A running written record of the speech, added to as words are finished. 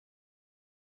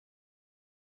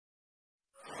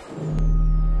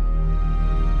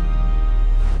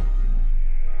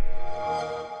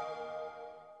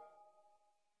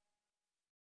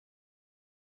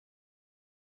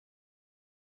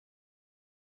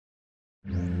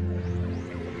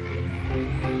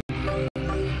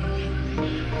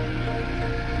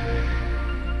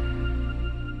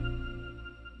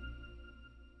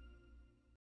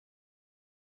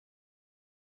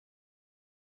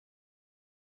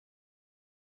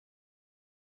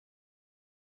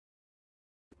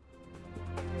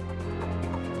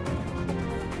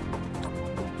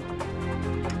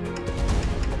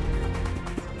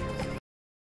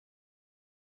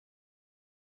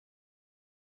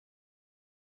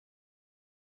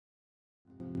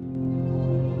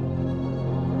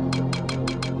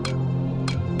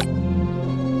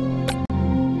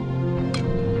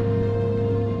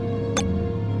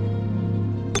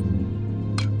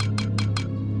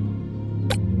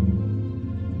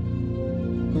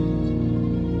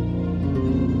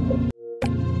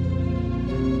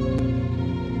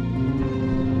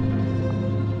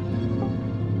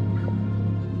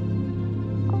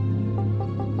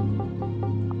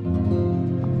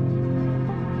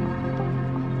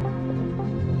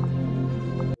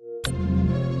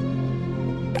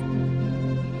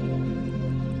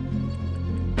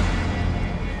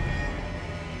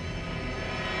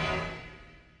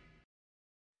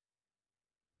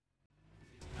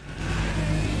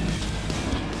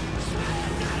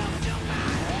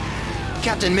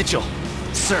Captain Mitchell,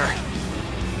 sir,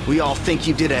 we all think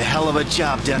you did a hell of a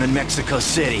job down in Mexico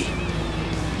City.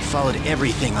 You followed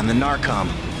everything on the Narcom.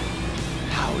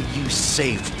 How you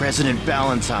saved President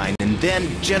Ballantyne and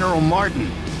then General Martin.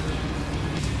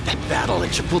 That battle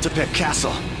at Chapultepec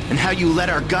Castle, and how you led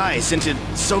our guys into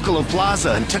Zocalo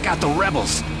Plaza and took out the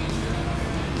rebels.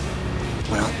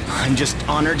 Well, I'm just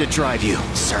honored to drive you,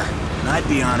 sir. And I'd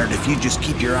be honored if you'd just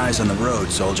keep your eyes on the road,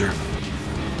 soldier.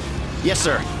 Yes,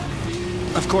 sir.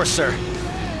 Of course, sir.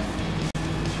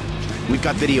 We've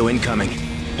got video incoming.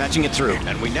 Patching it through.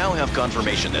 And we now have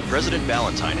confirmation that President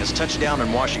Ballantyne has touched down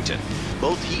in Washington.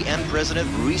 Both he and President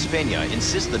Ruiz Peña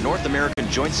insist the North American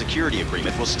Joint Security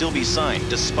Agreement will still be signed,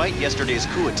 despite yesterday's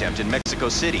coup attempt in Mexico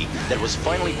City that was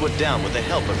finally put down with the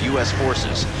help of U.S.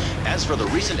 forces. As for the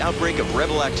recent outbreak of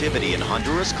rebel activity in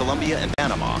Honduras, Colombia, and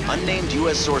Panama, unnamed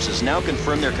U.S. sources now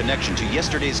confirm their connection to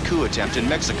yesterday's coup attempt in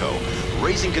Mexico,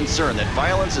 raising concern that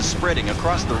violence is spreading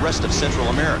across the rest of Central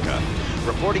America.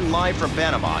 Reporting live from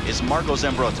Panama is Marco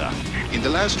Zambrota. In the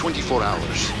last 24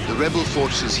 hours, the rebel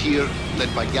forces here,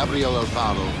 led by Gabriel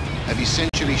Alfaro, have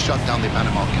essentially shut down the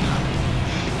Panama Canal.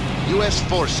 U.S.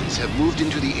 forces have moved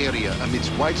into the area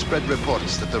amidst widespread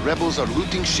reports that the rebels are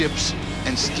looting ships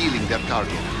and stealing their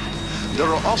cargo. There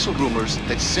are also rumors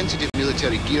that sensitive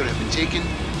military gear have been taken,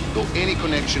 though any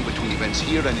connection between events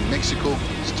here and in Mexico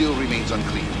still remains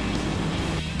unclear.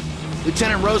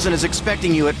 Lieutenant Rosen is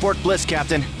expecting you at Fort Bliss,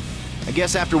 Captain. I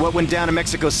guess after what went down in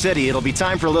Mexico City, it'll be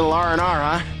time for a little R&R,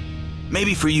 huh?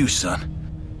 Maybe for you,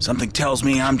 son. Something tells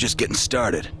me I'm just getting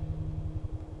started.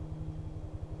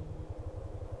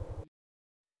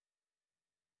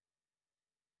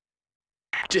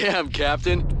 Damn,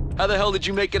 Captain. How the hell did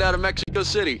you make it out of Mexico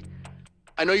City?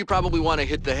 I know you probably want to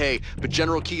hit the hay, but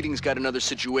General Keating's got another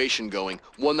situation going,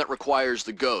 one that requires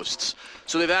the ghosts.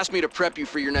 So they've asked me to prep you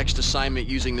for your next assignment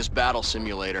using this battle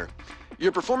simulator.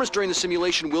 Your performance during the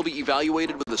simulation will be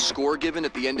evaluated with a score given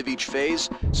at the end of each phase,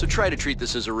 so try to treat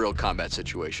this as a real combat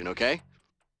situation, okay?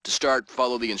 To start,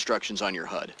 follow the instructions on your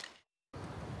HUD.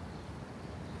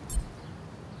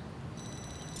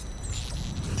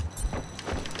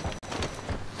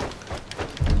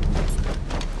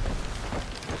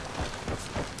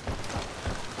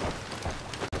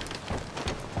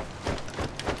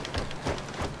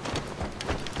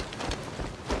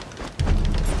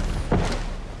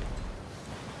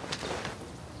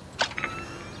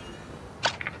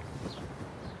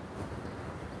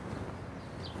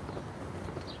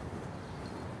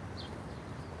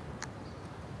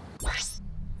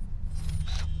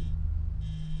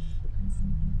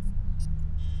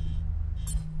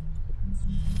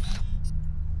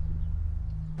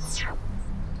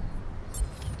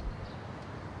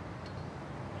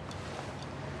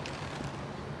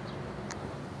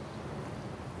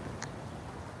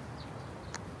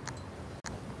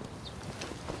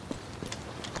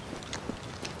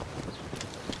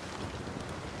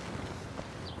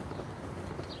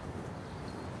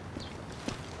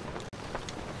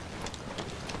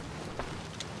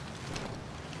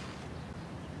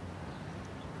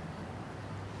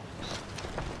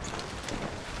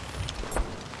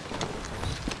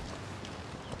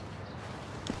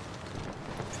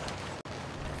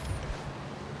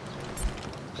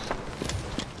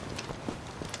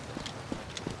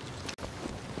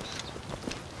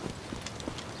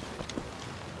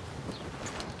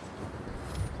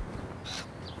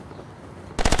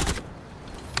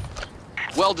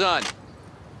 Well done.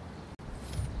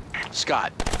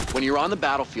 Scott, when you're on the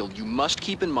battlefield, you must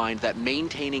keep in mind that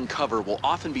maintaining cover will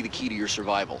often be the key to your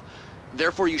survival.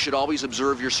 Therefore, you should always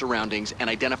observe your surroundings and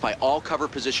identify all cover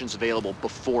positions available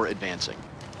before advancing.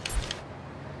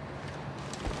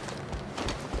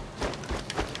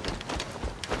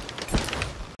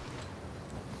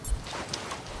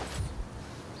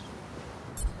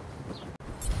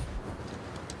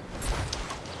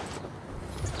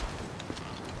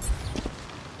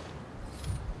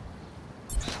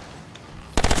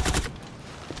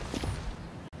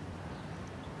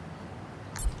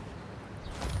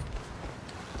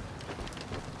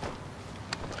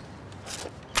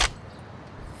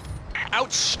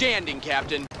 Outstanding,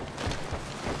 Captain.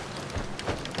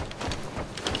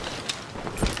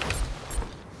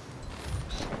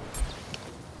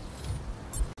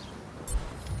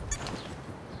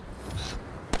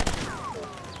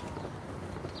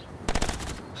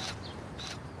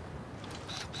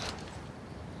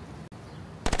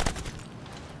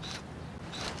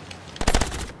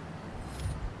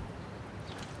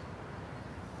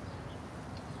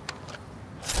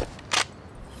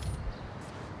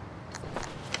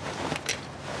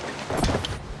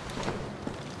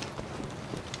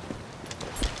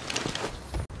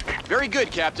 Very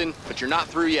good, Captain, but you're not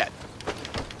through yet.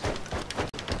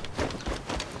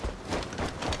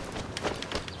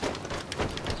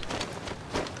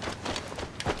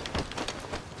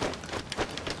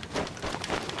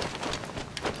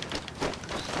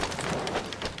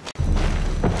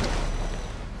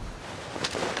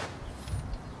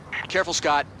 Careful,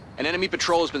 Scott. An enemy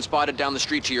patrol has been spotted down the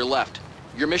street to your left.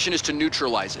 Your mission is to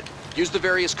neutralize it. Use the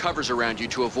various covers around you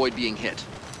to avoid being hit.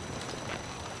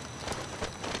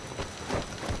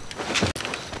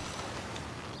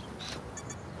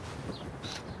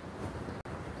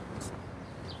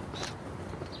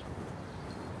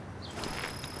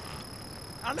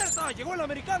 ¡Alerta! ¡Llegó el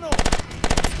americano!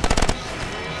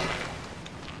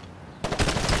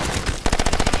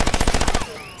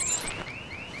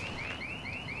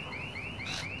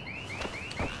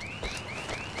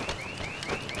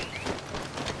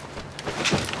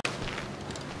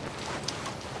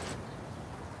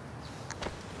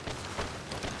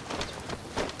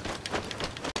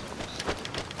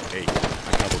 Hey,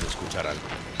 acabo de escuchar algo.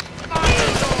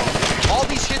 All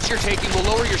these hits you're taking will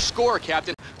lower your score,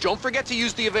 Captain. Don't forget to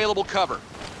use the available cover.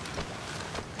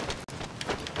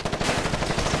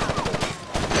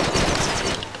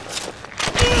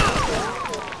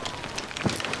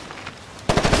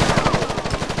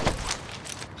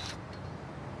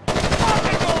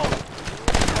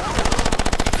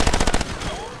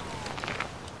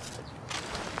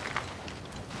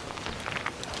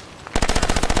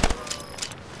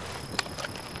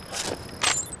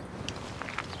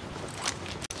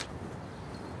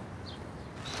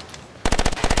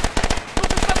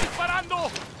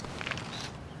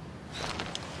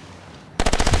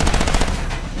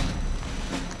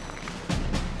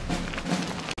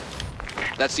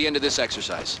 That's the end of this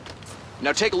exercise.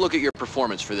 Now take a look at your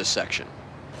performance for this section.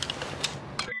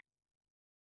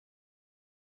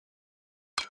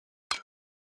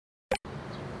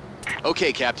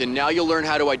 Okay, Captain, now you'll learn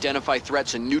how to identify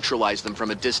threats and neutralize them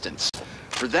from a distance.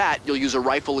 For that, you'll use a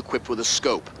rifle equipped with a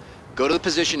scope. Go to the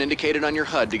position indicated on your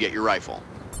HUD to get your rifle.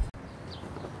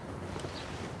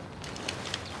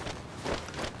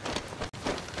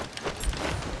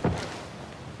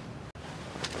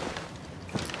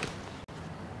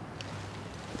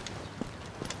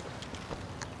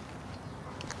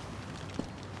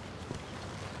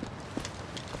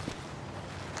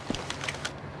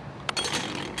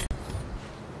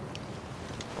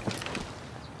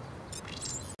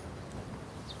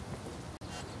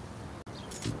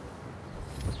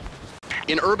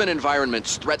 In urban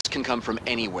environments, threats can come from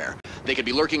anywhere. They could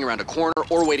be lurking around a corner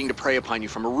or waiting to prey upon you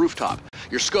from a rooftop.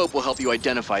 Your scope will help you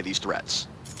identify these threats.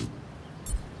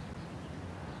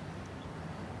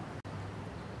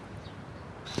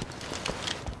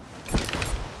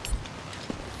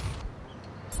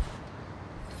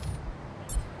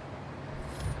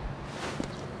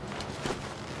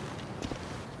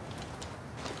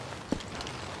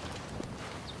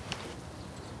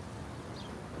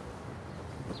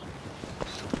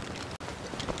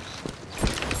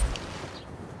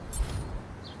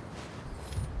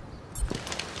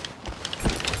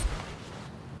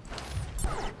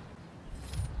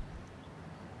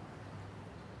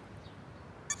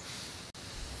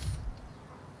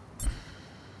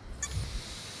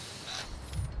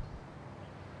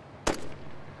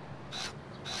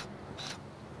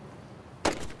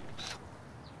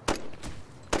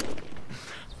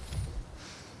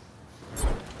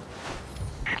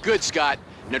 Good, Scott.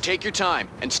 Now take your time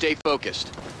and stay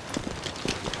focused.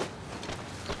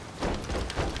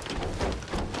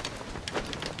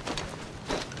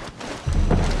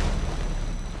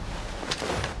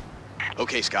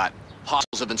 Okay, Scott.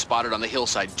 Hostiles have been spotted on the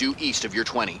hillside due east of your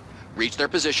 20. Reach their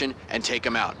position and take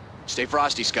them out. Stay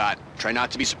frosty, Scott. Try not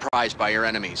to be surprised by your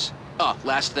enemies.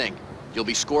 Last thing. You'll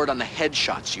be scored on the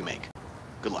headshots you make.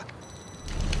 Good luck.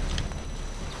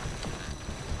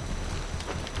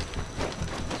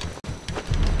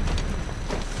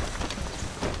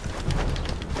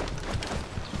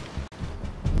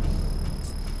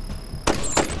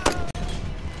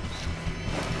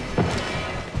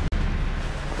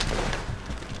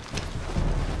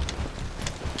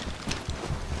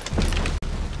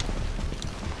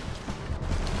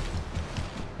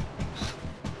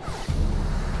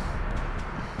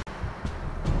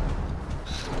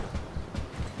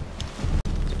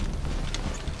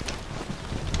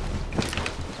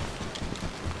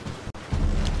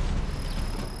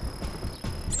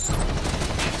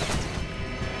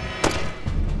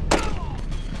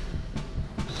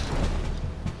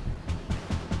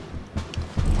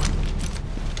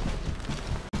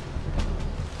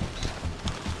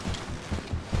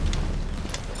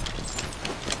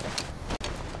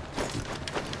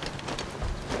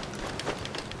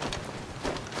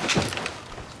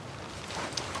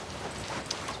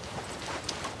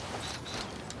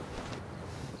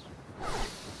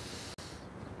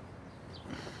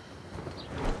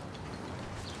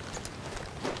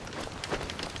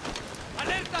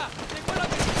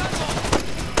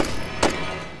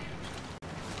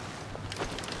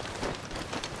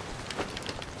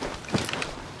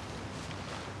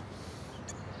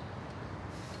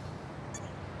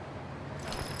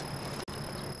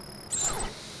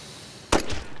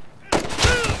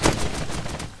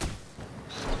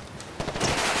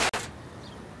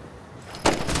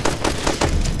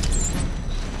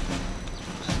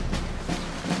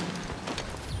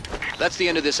 That's the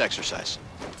end of this exercise.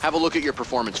 Have a look at your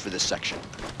performance for this section.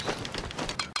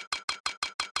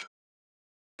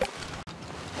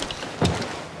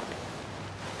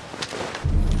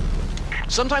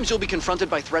 Sometimes you'll be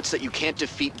confronted by threats that you can't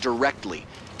defeat directly.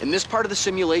 In this part of the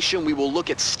simulation, we will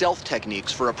look at stealth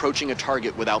techniques for approaching a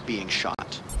target without being shot.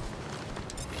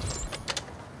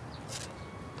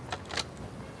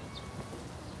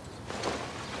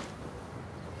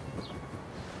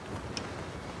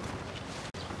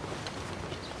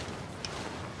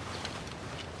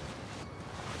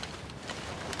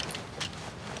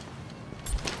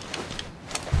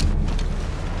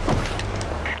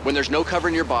 When there's no cover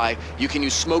nearby, you can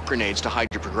use smoke grenades to hide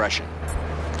your progression.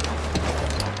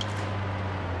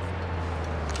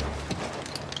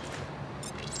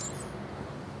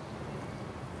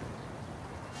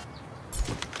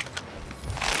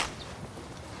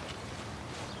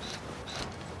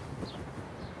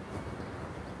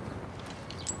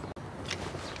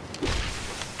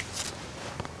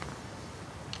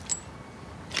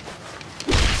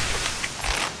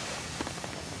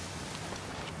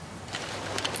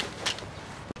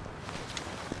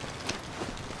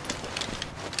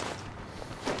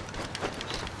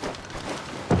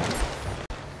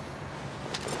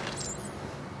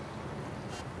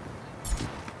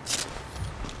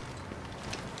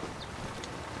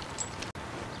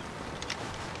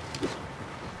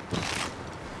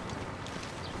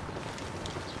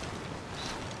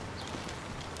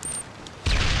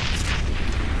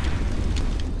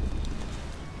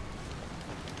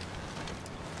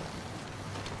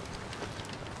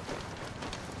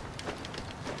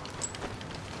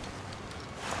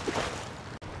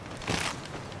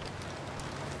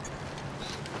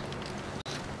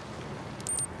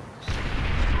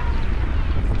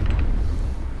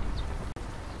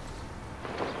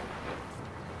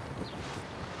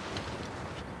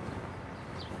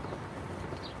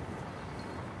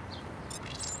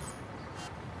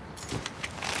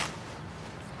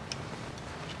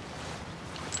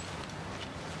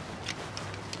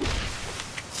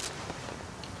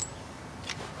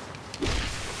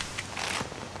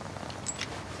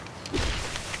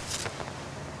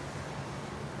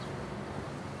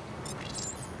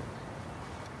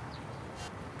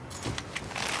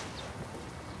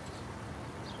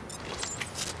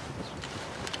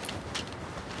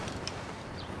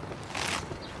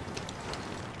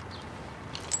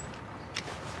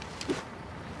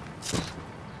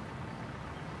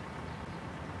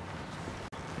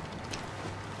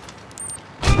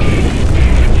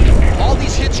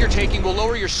 You're taking will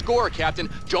lower your score, Captain.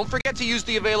 Don't forget to use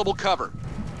the available cover.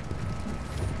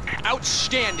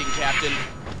 Outstanding, Captain.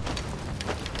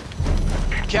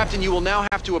 Captain, you will now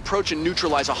have to approach and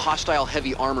neutralize a hostile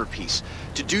heavy armor piece.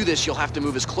 To do this, you'll have to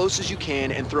move as close as you can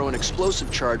and throw an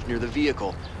explosive charge near the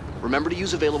vehicle. Remember to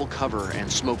use available cover and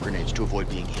smoke grenades to avoid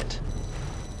being hit.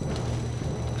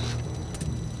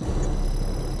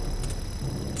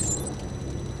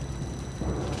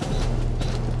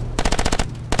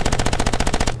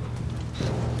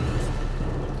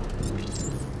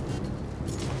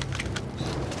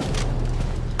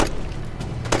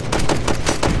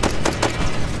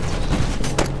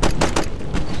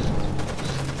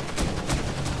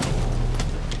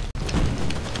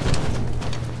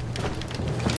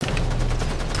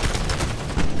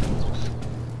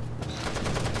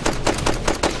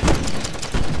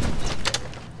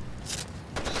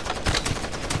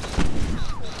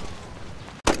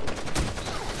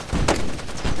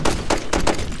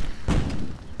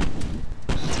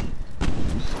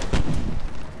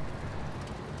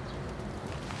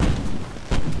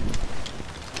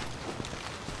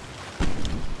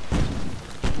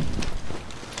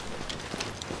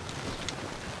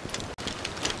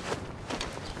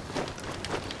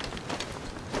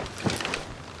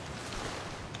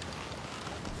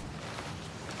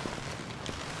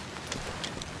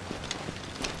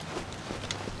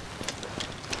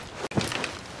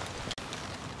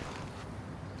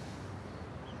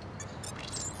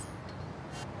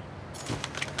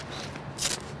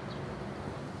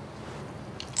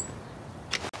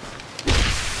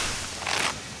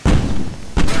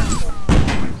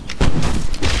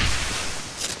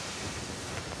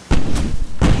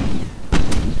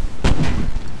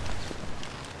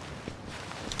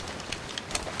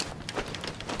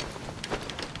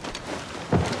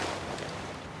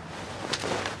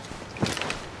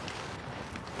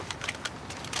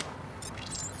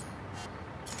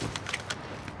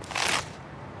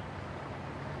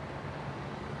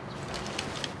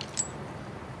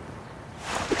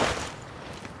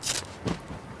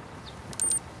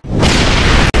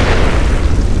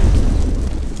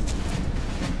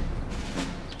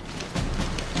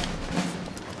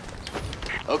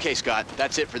 Okay, Scott,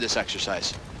 that's it for this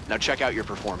exercise. Now check out your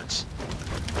performance.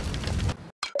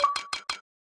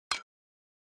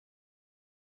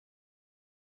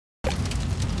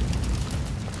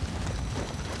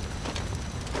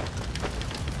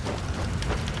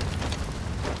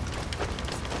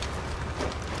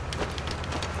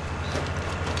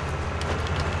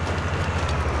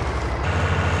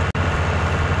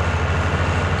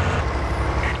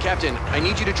 Captain, I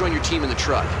need you to join your team in the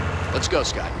truck. Let's go,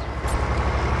 Scott.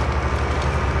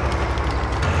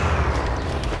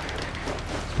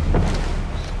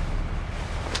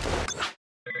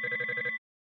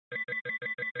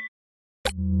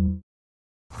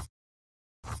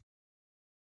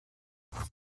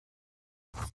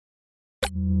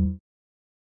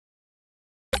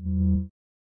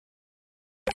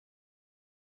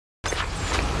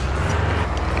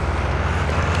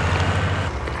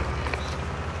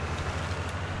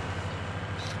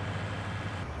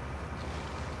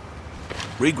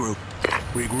 Regroup.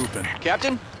 Regrouping.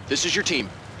 Captain, this is your team.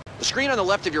 The screen on the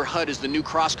left of your HUD is the new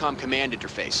Crosscom command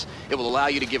interface. It will allow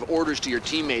you to give orders to your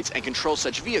teammates and control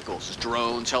such vehicles as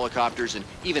drones, helicopters, and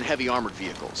even heavy armored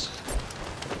vehicles.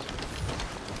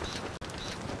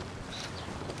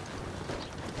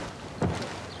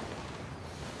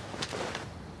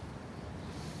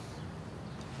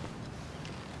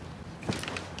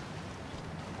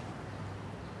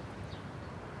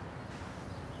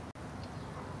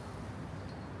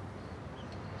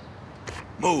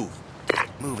 Move.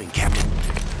 Moving, Captain.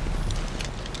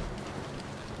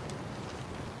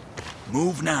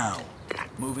 Move now.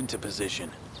 Move into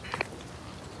position.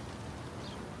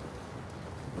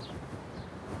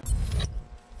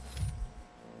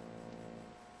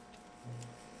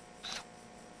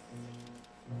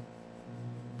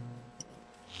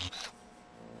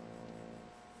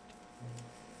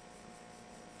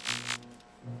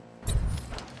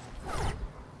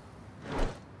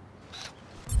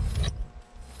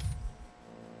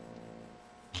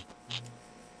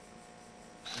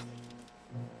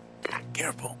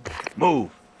 Careful.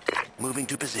 Move. Moving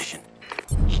to position.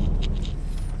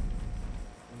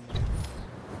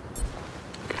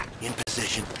 In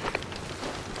position.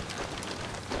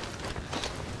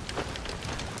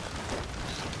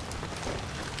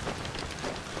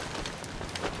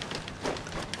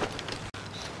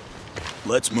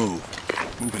 Let's move.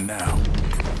 Moving now.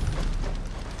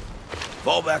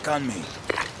 Fall back on me.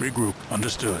 Regroup.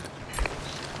 Understood.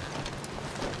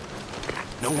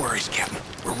 No worries, Captain.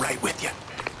 We're right with you.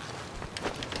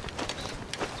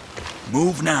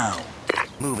 Move now.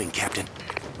 Moving, Captain.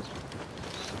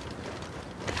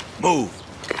 Move.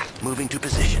 Moving to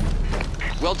position.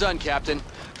 Well done, Captain.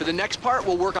 For the next part,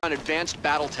 we'll work on advanced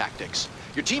battle tactics.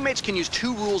 Your teammates can use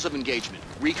 2 rules of engagement,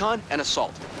 Recon and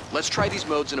Assault. Let's try these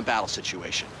modes in a battle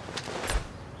situation.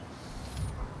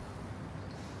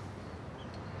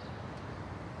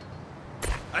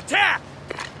 Attack!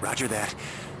 Roger that.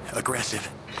 Aggressive.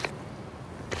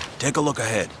 Take a look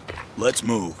ahead. Let's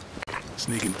move.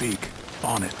 Sneak and peek.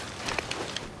 On it.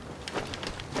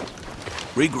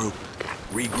 Regroup.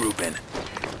 Regrouping.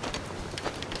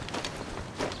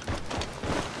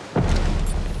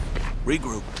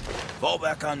 Regroup. Fall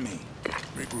back on me.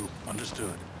 Regroup.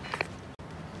 Understood.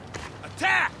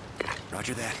 Attack!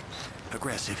 Roger that.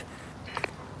 Aggressive.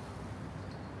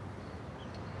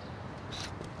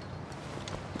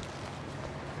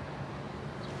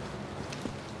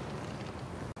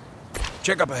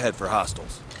 Check up ahead for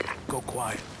hostiles. Go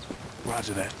quiet.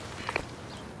 Roger that.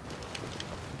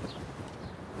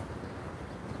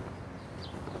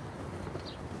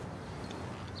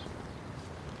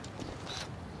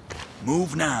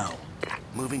 Move now.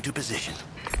 Moving to position.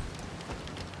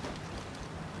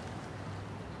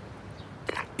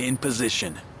 In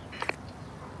position.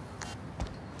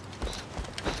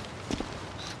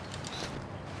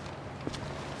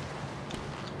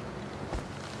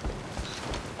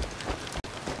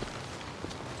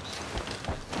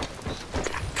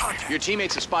 Your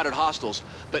teammates have spotted hostiles,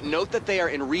 but note that they are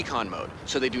in recon mode,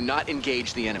 so they do not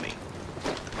engage the enemy.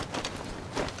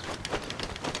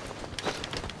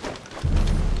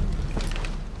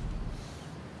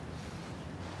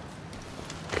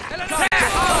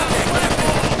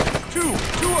 Two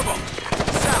of them!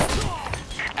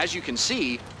 South! As you can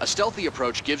see, a stealthy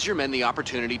approach gives your men the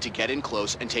opportunity to get in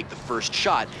close and take the first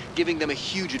shot, giving them a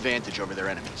huge advantage over their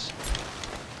enemies.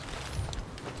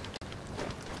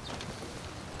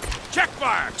 Check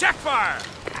fire! Check fire!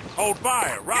 Hold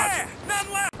fire. Roger. Yeah,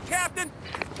 none left, Captain!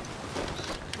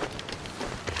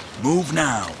 Move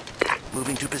now.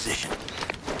 Moving to position.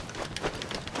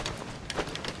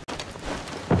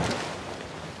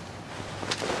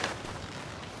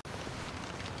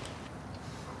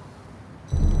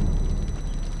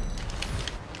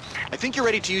 I think you're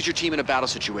ready to use your team in a battle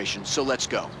situation, so let's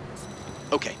go.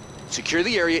 Okay, secure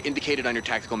the area indicated on your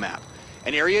tactical map.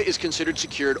 An area is considered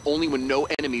secured only when no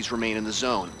enemies remain in the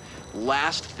zone.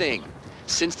 Last thing,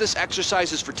 since this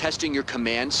exercise is for testing your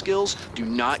command skills, do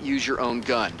not use your own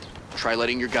gun. Try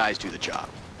letting your guys do the job.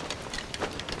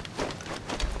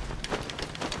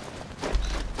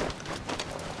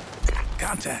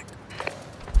 Contact.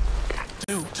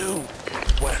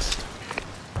 2-2. West.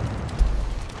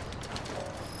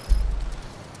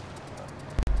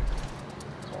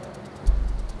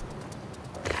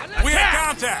 We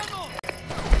have contact!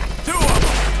 2 of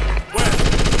them!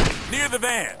 West. Near the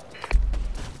van.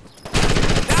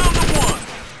 Down to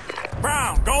 1.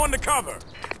 Brown, going to cover.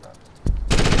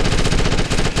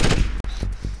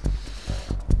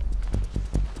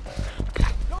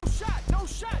 No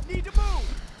shot! Need to move!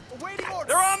 Awaiting order!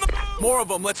 They're on the move! More of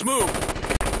them, let's move.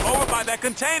 Over by that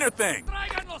container thing.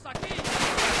 ¡Tráiganlos aquí!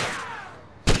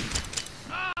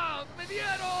 ¡Ah! ¡Me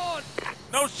dieron!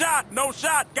 No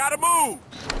shot, gotta move.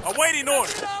 Awaiting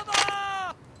order.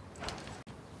 ¡Nada!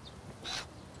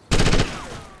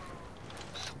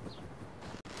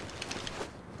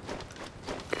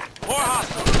 More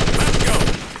hostiles. Let's go.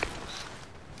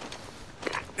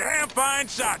 Damn fine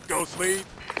shot, Ghost Lead.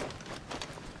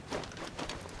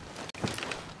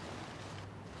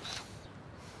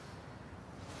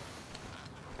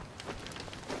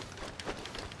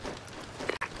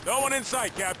 No one in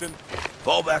sight, Captain.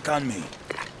 Fall back on me.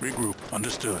 Regroup.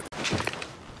 Understood.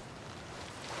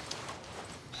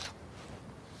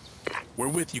 We're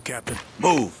with you, Captain.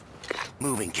 Move.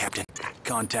 Moving, Captain.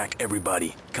 Contact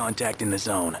everybody. Contact in the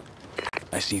zone.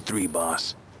 I see 3,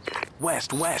 boss.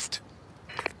 West.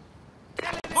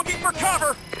 Looking for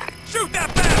cover! Shoot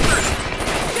that bastard!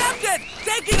 Captain!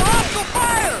 Taking hostile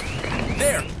fire!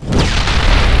 There!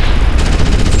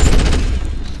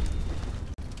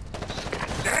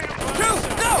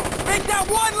 No! Make that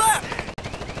 1 left!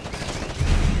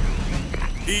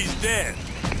 He's dead.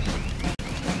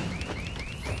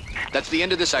 That's the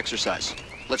end of this exercise.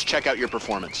 Let's check out your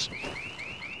performance.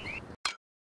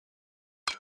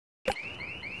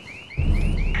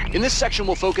 In this section,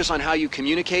 we'll focus on how you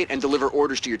communicate and deliver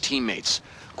orders to your teammates.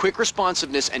 Quick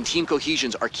responsiveness and team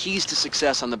cohesions are keys to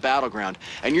success on the battleground,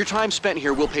 and your time spent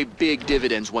here will pay big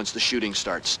dividends once the shooting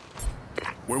starts.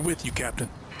 We're with you, Captain.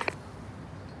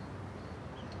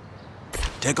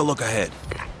 Take a look ahead.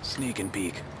 Sneak and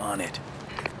peek. On it.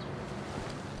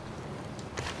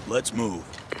 Let's move.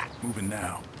 Moving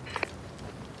now.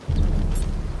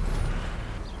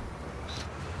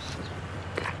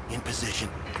 In position.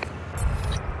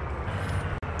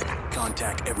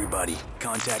 Contact everybody.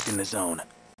 Contact in the zone.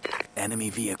 Enemy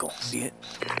vehicle. See it?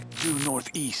 Due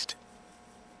northeast.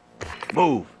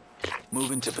 Move.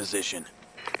 Move into position.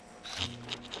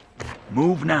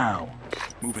 Move now.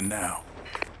 Moving now.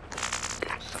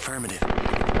 Affirmative.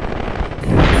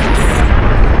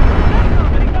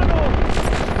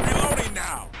 Reloading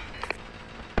now.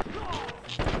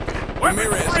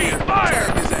 Ramirez here.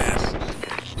 Tag his ass.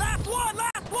 Last one!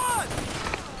 Last one!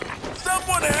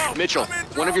 Someone help! Mitchell,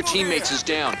 I'm in one of your trouble teammates here. is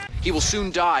down. He will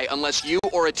soon die unless you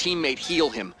or a teammate heal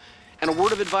him. And a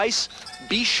word of advice,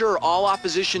 be sure all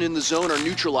opposition in the zone are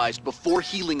neutralized before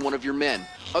healing one of your men.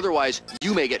 Otherwise,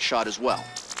 you may get shot as well.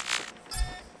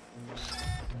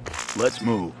 Let's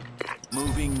move.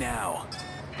 Moving now.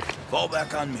 Fall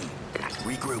back on me.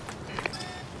 Regroup.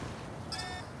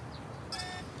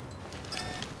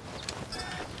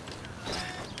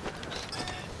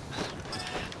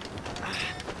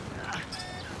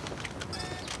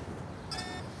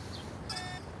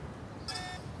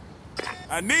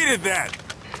 I needed that!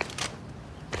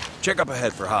 Check up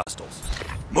ahead for hostiles.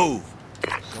 Move.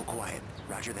 Go quiet.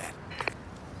 Roger that.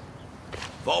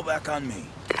 Fall back on me.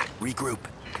 Regroup.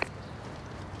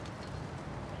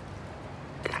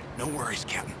 No worries,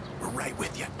 Captain. We're right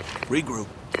with you. Regroup.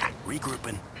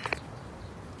 Regrouping.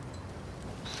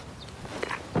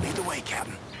 Lead the way,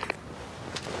 Captain.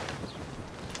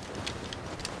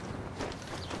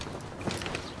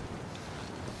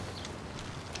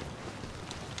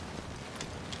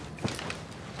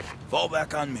 Fall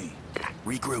back on me.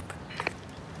 Regroup.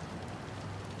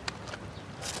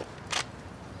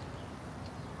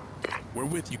 We're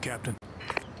with you, Captain.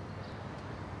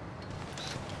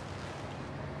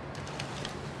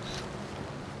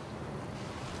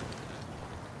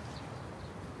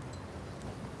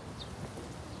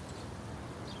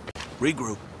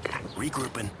 Regroup.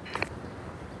 Regrouping.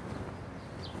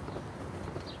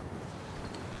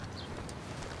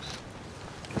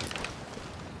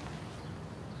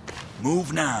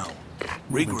 Move now.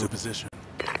 Move into Regroup. position.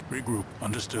 Regroup.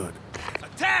 Understood.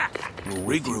 We're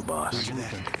with you, Regroup. boss. Roger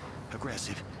that.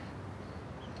 Aggressive.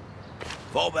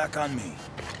 Fall back on me.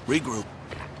 Regroup.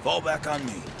 Fall back on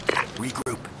me.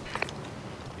 Regroup.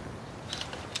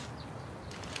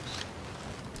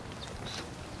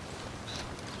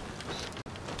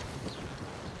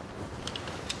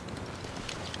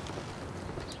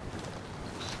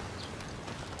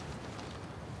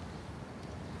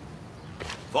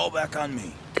 Fall back on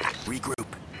me. Regroup.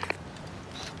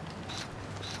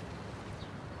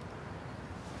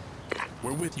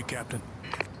 We're with you, Captain.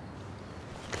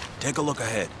 Take a look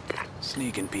ahead.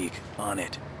 Sneak and peek. On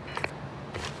it.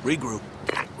 Regroup.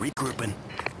 Regrouping.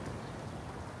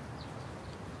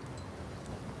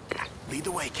 Lead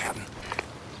the way, Captain.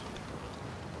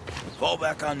 Fall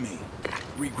back on me.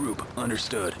 Regroup.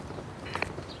 Understood.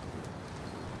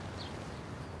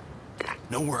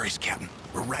 No worries, Captain.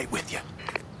 We're right with you.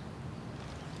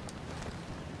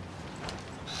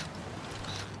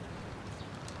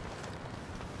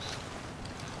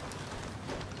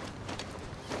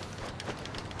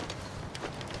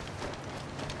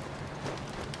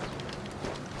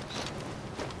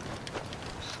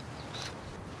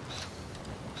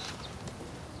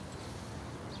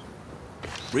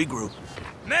 Regroup.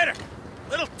 Medic!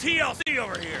 Little TLC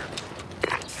over here!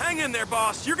 Hang in there,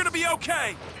 boss. You're gonna be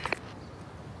okay!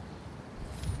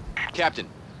 Captain,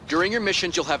 during your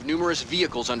missions you'll have numerous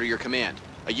vehicles under your command.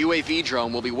 A UAV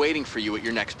drone will be waiting for you at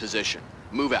your next position.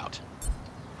 Move out.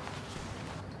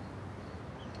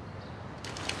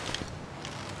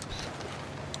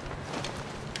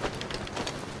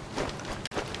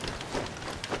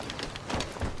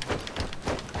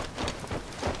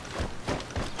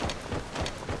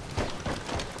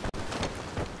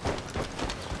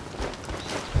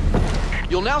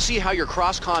 You'll now see how your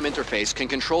cross-comm interface can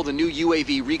control the new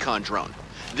UAV Recon drone.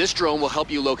 This drone will help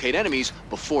you locate enemies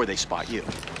before they spot you.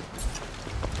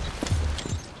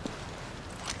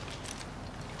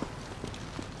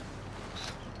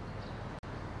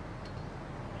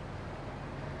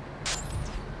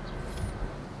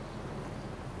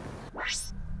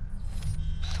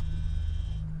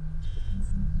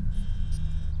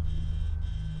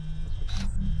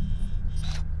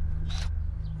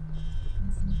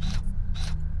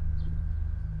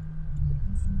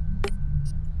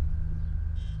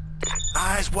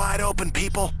 Eyes wide open,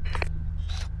 people.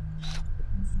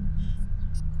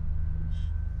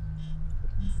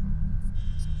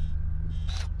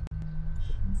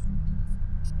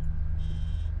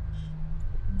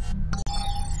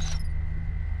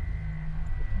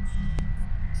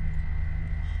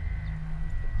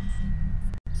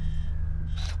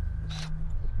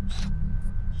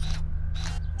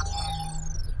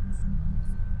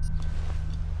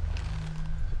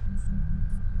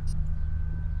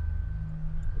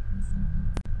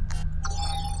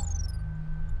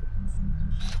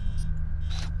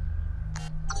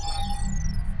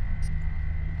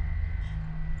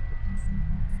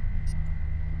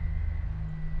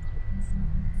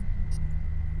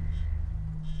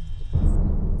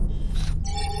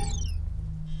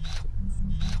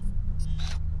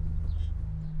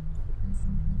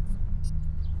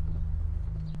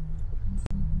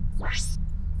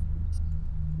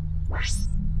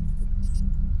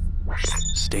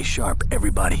 Stay sharp,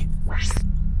 everybody.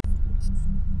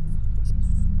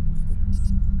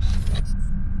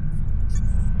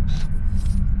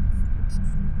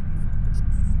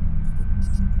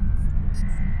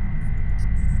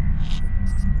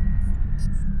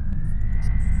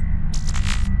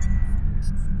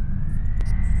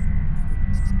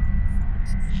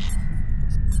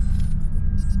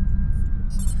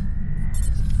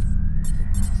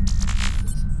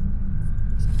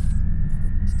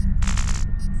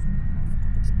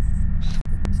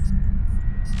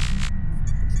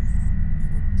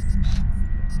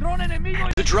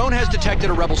 The drone has detected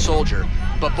a rebel soldier,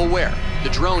 but beware. The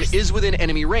drone is within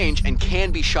enemy range and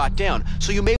can be shot down,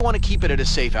 so you may want to keep it at a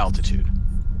safe altitude.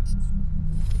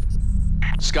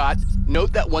 Scott,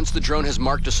 note that once the drone has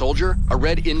marked a soldier, a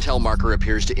red intel marker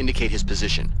appears to indicate his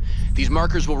position. These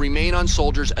markers will remain on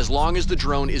soldiers as long as the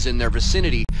drone is in their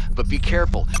vicinity, but be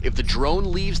careful. If the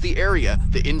drone leaves the area,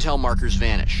 the intel markers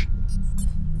vanish.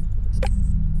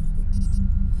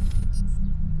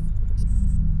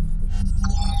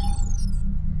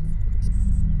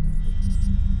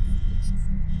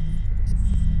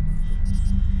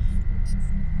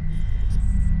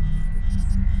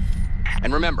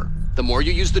 And remember, the more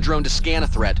you use the drone to scan a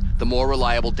threat, the more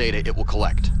reliable data it will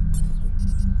collect.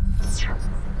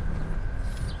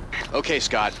 Okay,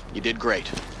 Scott, you did great.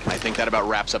 I think that about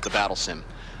wraps up the battle sim.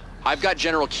 I've got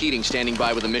General Keating standing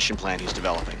by with a mission plan he's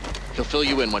developing. He'll fill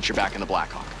you in once you're back in the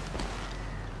Blackhawk.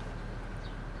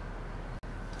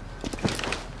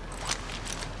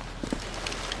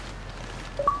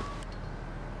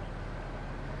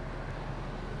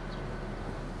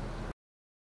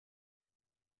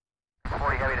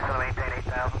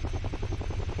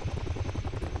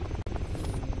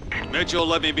 Mitchell,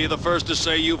 let me be the first to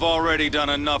say you've already done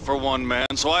enough for one man,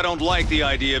 so I don't like the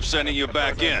idea of sending you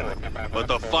back in. But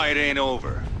the fight ain't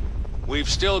over. We've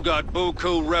still got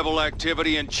buku rebel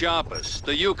activity in Chiapas,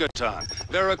 the Yucatan,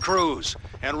 Veracruz,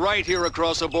 and right here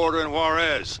across the border in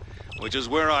Juarez, which is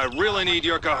where I really need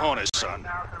your cojones, son.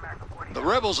 The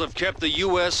rebels have kept the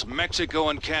U.S., Mexico,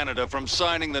 and Canada from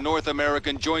signing the North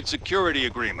American Joint Security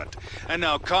Agreement. And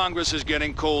now Congress is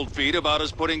getting cold feet about us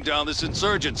putting down this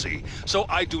insurgency. So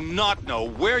I do not know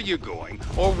where you're going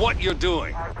or what you're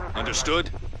doing. Understood?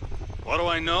 What do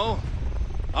I know?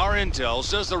 Our intel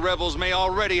says the rebels may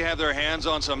already have their hands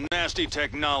on some nasty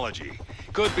technology.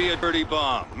 Could be a dirty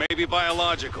bomb, maybe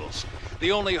biologicals.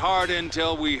 The only hard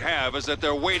intel we have is that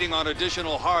they're waiting on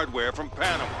additional hardware from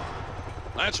Panama.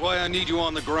 That's why I need you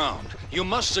on the ground. You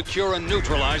must secure and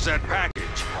neutralize that package.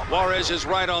 Juarez is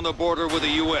right on the border with the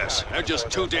U.S. They're just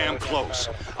too damn close.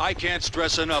 I can't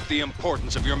stress enough the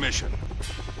importance of your mission.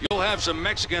 You'll have some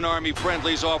Mexican Army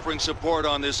friendlies offering support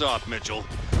on this op, Mitchell.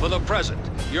 For the present,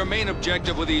 your main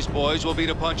objective with these boys will be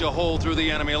to punch a hole through the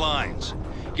enemy lines.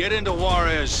 Get into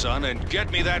Juarez, son, and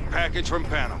get me that package from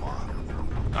Panama.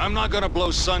 I'm not gonna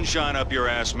blow sunshine up your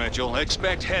ass, Mitchell.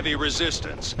 Expect heavy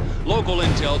resistance. Local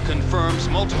intel confirms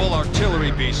multiple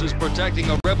artillery pieces protecting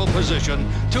a rebel position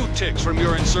 2 ticks from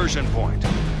your insertion point.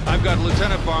 I've got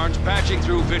Lieutenant Barnes patching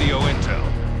through video intel.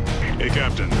 Hey,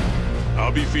 Captain.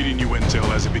 I'll be feeding you intel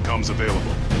as it becomes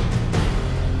available.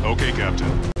 Okay,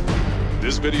 Captain.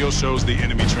 This video shows the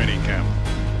enemy training camp.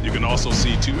 You can also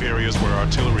see 2 areas where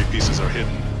artillery pieces are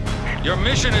hidden. Your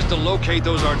mission is to locate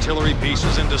those artillery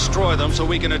pieces and destroy them so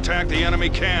we can attack the enemy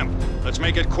camp. Let's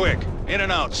make it quick. In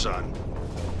and out, son.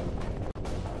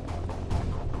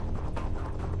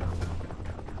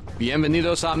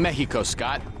 Bienvenidos a Mexico,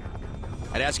 Scott.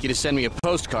 I'd ask you to send me a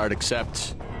postcard,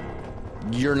 except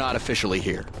you're not officially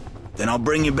here. Then I'll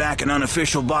bring you back an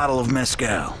unofficial bottle of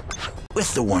mezcal.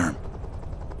 With the worm.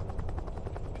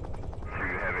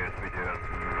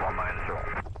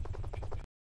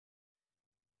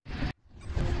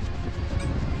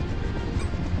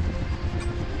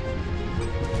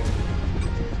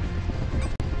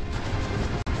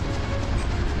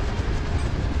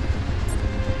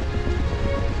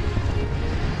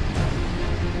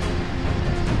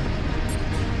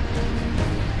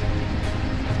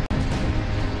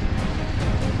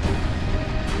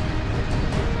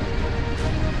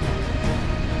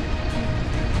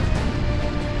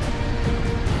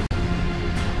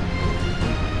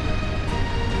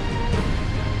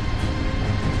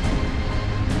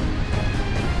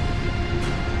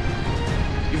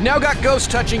 You've now got ghosts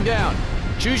touching down.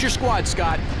 Choose your squad,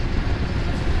 Scott.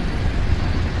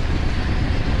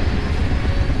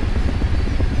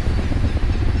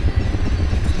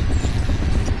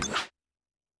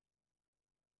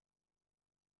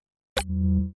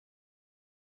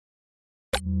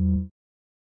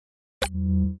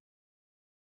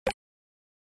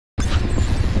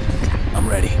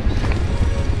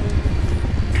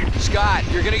 Scott,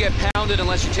 you're gonna get pounded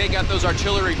unless you take out those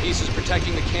artillery pieces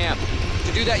protecting the camp.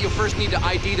 To do that, you'll first need to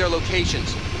ID their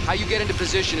locations. How you get into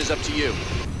position is up to you.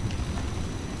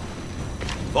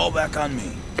 Fall back on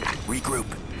me. Regroup.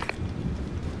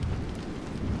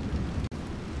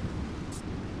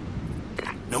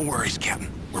 No worries,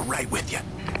 Captain. We're right with you.